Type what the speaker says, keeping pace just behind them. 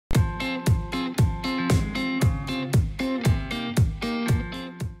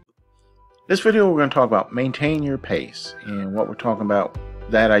This video we're going to talk about maintain your pace, and what we're talking about,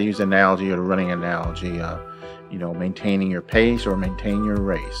 that I use analogy or the running analogy, maintaining your pace or maintain your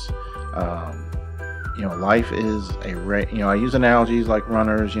race. Life is a race. I use analogies like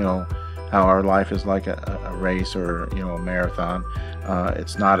runners, how our life is like a race or a marathon.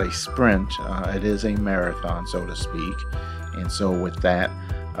 It's not a sprint, it is a marathon, so to speak. And so with that,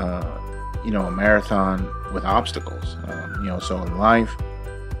 a marathon with obstacles, so in life,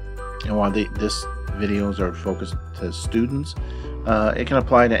 and while this videos are focused to students, it can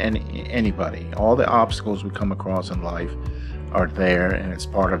apply to anybody. All the obstacles we come across in life are there, and it's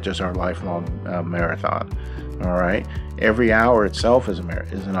part of just our lifelong marathon. All right, every hour itself is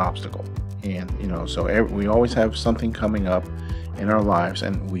an obstacle, and we always have something coming up in our lives,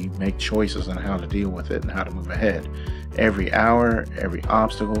 and we make choices on how to deal with it and how to move ahead. Every hour, every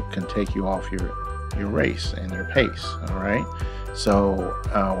obstacle can take you off your race and your pace. All right, so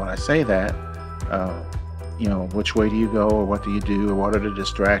when I say that, which way do you go, or what do you do, or what are the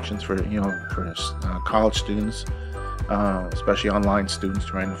distractions for college students, especially online students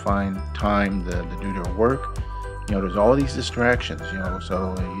trying to find time to do their work. There's all these distractions,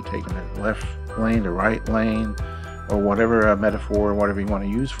 so you taking the left lane, the right lane, or whatever metaphor, whatever you want to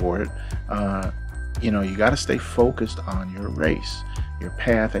use for it. You got to stay focused on your race, your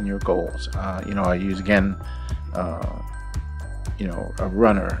path, and your goals. I use again, a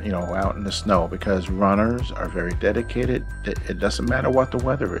runner, out in the snow, because runners are very dedicated. It doesn't matter what the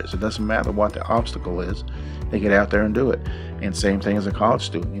weather is. It doesn't matter what the obstacle is. They get out there and do it. And same thing as a college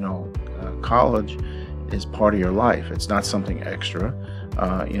student. College is part of your life. It's not something extra.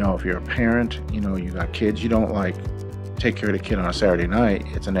 If you're a parent, you got kids, you don't take care of the kid on a Saturday night.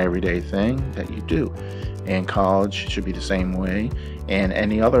 It's an everyday thing that you do. And college should be the same way. And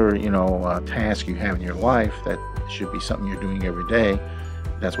any other, task you have in your life that should be something you're doing every day,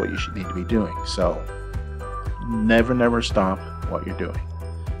 that's what you should need to be doing. So never stop what you're doing,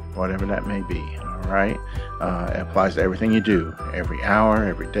 whatever that may be. All right, it applies to everything you do, every hour,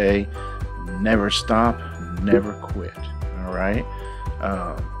 every day. Never stop, never quit. All right,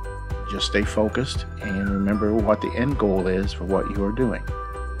 just stay focused and remember what the end goal is for what you are doing.